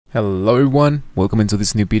Hello everyone, welcome into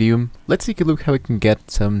this new video. Let's take a look how we can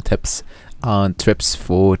get some tips on trips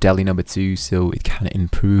for DALL-E number 2 so it can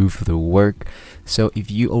improve the work. So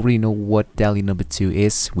if you already know what DALL-E number 2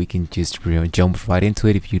 is, we can just jump right into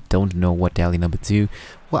it. If you don't know what DALL-E number 2,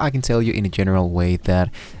 well, I can tell you in a general way that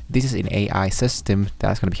this is an AI system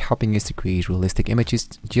that's going to be helping us to create realistic images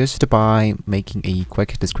just by making a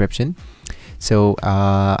quick description. So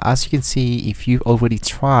as you can see, if you've already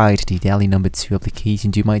tried the DALL-E number 2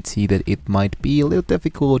 application, you might see that it might be a little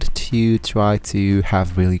difficult to try to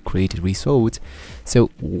have really great results.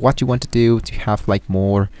 So what you want to do to have like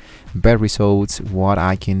better results, what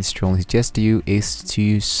I can strongly suggest to you is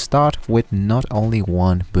to start with not only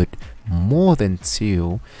one but more than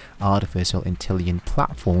 2 artificial intelligence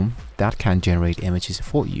platforms that can generate images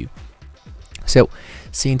for you. So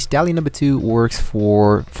since DALL-E number 2 works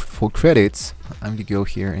for credits, I'm gonna go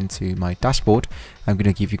here into my dashboard. I'm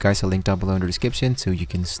gonna give you guys a link down below in the description so you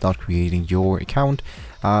can start creating your account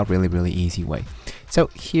really easy way. So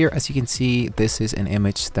here, as you can see, this is an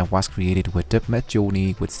image that was created with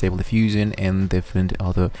Midjourney, with Stable Diffusion and different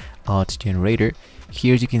other art generator.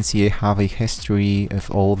 Here you can see I have a history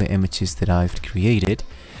of all the images that I've created.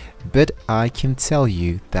 But I can tell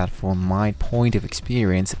you that from my point of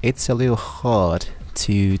experience, it's a little hard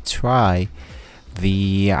to try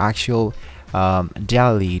the actual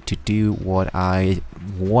DALL-E to do what I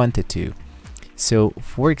wanted to. So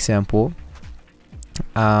for example,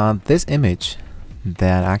 this image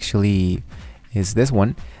that actually is this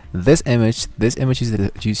one, this images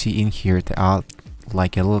that you see in here that are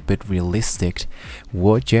like a little bit realistic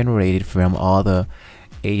were generated from other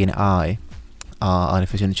AI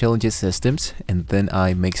artificial intelligence systems, and then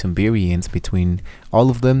I make some variants between all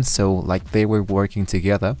of them, so like they were working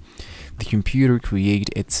together. The computer create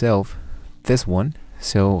itself this one,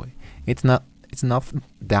 so it's not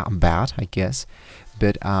that bad, I guess.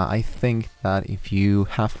 But I think that if you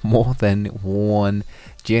have more than one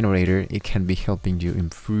generator, it can be helping you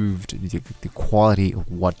improve the quality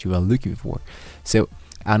of what you are looking for. So,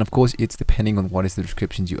 and of course, it's depending on what is the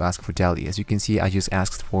description you ask for DALL-E. As you can see, I just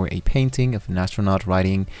asked for a painting of an astronaut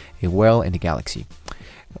riding a whale in the galaxy.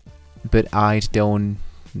 But I don't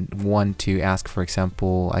want to ask, for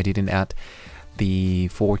example, I didn't add the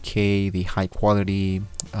 4K, the high quality,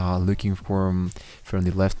 looking from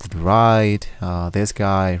the left to the right, this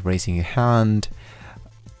guy raising a hand.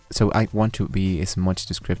 So I want to be as much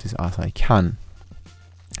descriptive as I can.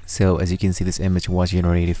 So as you can see, this image was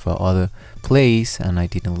generated for other place and I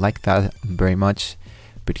didn't like that very much.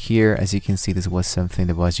 But here, as you can see, this was something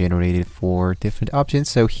that was generated for different options.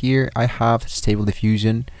 So here I have Stable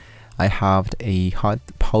Diffusion, I have a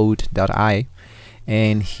hotpot.ai,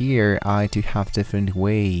 and here I do have different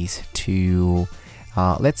ways to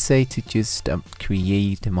let's say to just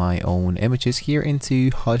create my own images. Here into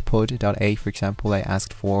hotpot.ai, for example, I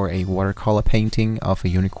asked for a watercolor painting of a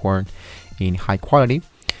unicorn in high quality,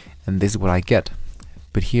 and this is what I get.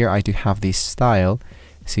 But here I do have this style,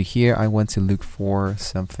 so here I want to look for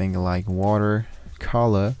something like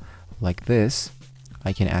watercolor like this.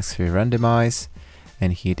 I can ask for randomize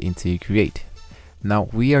and hit into create. Now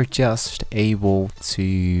we are just able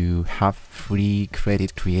to have free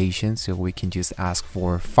credit creation, so we can just ask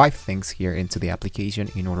for 5 things here into the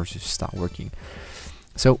application in order to start working.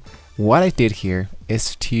 So what I did here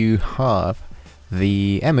is to have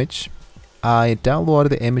the image. I downloaded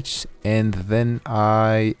the image and then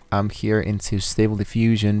I am here into Stable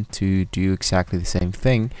Diffusion to do exactly the same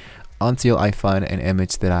thing until I find an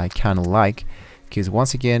image that I kind of like. Because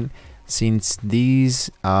once again, since these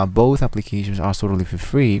both applications are totally for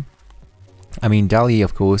free, I mean DALL-E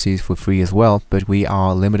of course is for free as well, but we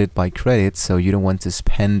are limited by credits, so you don't want to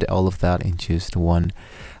spend all of that in just one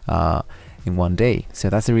day. So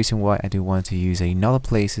that's the reason why I do want to use another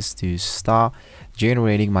places to start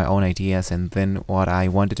generating my own ideas. And then what I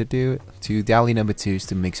wanted to do to DALL-E number 2 is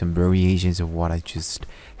to make some variations of what I just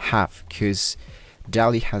have, because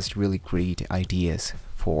DALL-E has really great ideas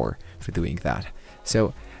for doing that.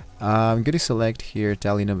 So I'm going to select here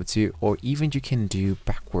DALL-E number 2, or even you can do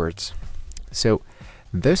backwards. So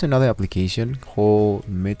there's another application called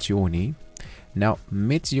Midjourney. Now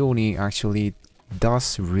Midjourney actually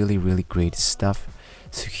does really great stuff.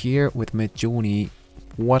 So here with Midjourney,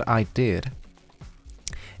 what I did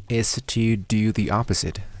is to do the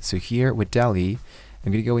opposite. So here with DALL-E,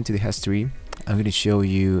 I'm going to go into the history. I'm going to show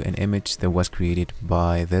you an image that was created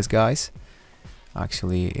by these guys.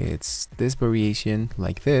 Actually, it's this variation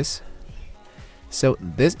like this. So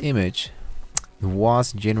this image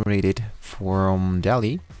was generated from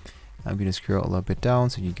DALL-E. I'm gonna scroll a little bit down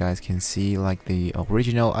so you guys can see like the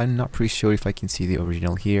original. I'm not pretty sure if I can see the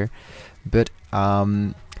original here, but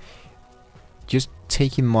just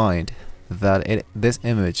take in mind that this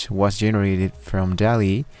image was generated from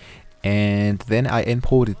DALL-E, and then I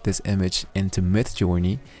imported this image into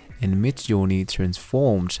Midjourney, and Midjourney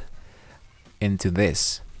transformed into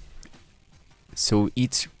this. So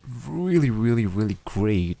it's really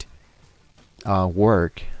great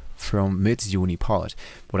work from Midjourney part,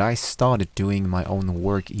 but I started doing my own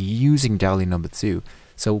work using DALL-E number 2.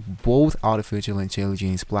 So both artificial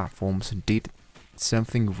intelligence platforms did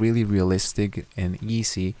something really realistic and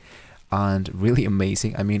easy and really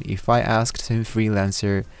amazing. I mean, if I asked some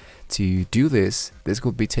freelancer to do this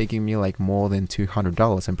could be taking me like more than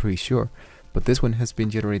 $200, I'm pretty sure. But this one has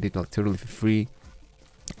been generated like totally for free,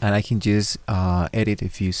 and I can just edit a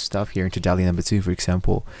few stuff here into DALL-E number 2, for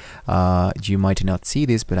example. You might not see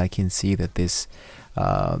this, but I can see that this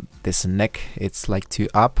this neck, it's like too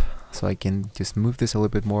up, so I can just move this a little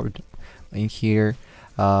bit more in here.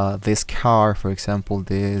 This car, for example,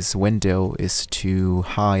 this window is too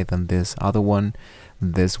high than this other one.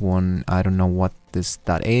 This one, I don't know what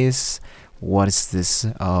that is. What is this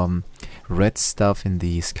red stuff in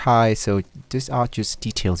the sky? So these are just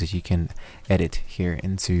details that you can edit here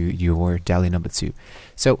into your DALL-E number 2.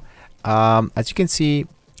 So as you can see,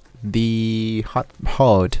 the hot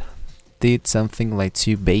pod did something like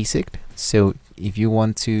too basic. So if you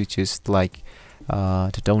want to just like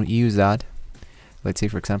don't use that, let's say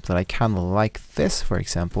for example I kind of like this, for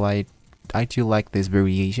example, I do like this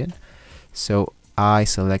variation. So I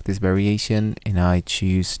select this variation and I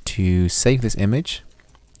choose to save this image,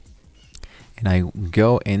 and I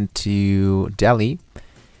go into DALL-E.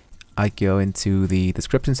 I go into the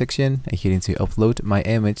description section and hit into upload my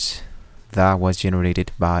image that was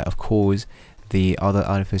generated by, of course, the other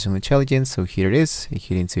artificial intelligence. So here it is. I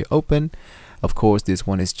hit into open. Of course, this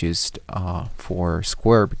one is just for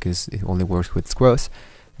square because it only works with squares.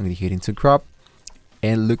 I'm going to hit into crop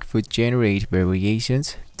and look for generate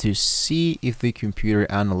variations to see if the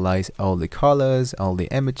computer analyze all the colors, all the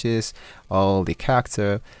images, all the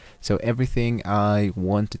character. So everything I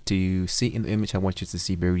want to see in the image, I want you to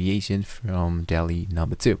see variation from DALL-E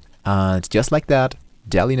number 2. And just like that,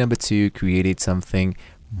 DALL-E number 2 created something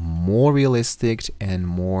more realistic and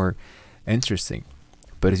more interesting.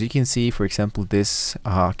 But as you can see, for example, this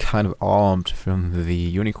kind of arm from the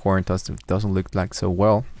unicorn doesn't look like so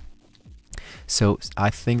well. So I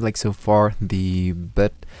think like so far the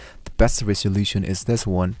best resolution is this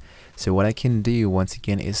one. So what I can do once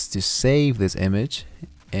again is to save this image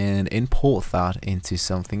and import that into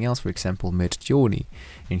something else, for example Midjourney.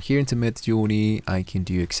 And here into Midjourney I can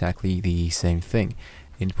do exactly the same thing.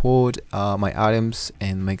 Import my items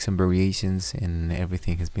and make some variations, and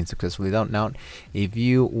everything has been successfully done. Now if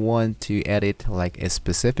you want to edit like a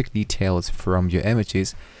specific details from your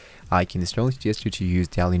images, I can strongly suggest you to use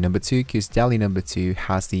DALL-E number 2, because DALL-E number 2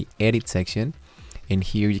 has the edit section, and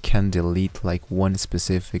here you can delete like one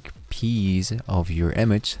specific piece of your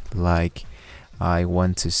image. Like I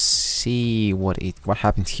want to see what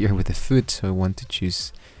happened here with the foot, so I want to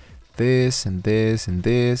choose this and this and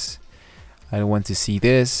this. I want to see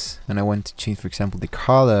this, and I want to change, for example, the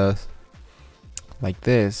color like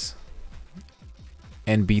this,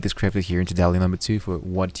 and be described here into DALL-E number 2 for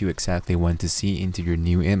what you exactly want to see into your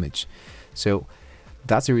new image. So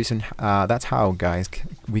that's the reason, that's how guys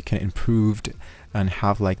we can improve and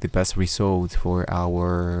have like the best results for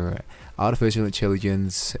our artificial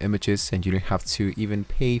intelligence images, and you don't have to even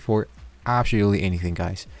pay for absolutely anything,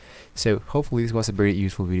 guys. So hopefully this was a very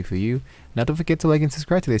useful video for you. Now don't forget to like and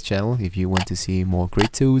subscribe to this channel if you want to see more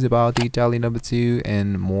great tools about the DALL-E number 2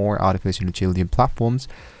 and more artificial intelligence platforms.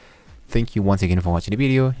 Thank you once again for watching the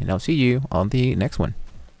video, and I'll see you on the next one.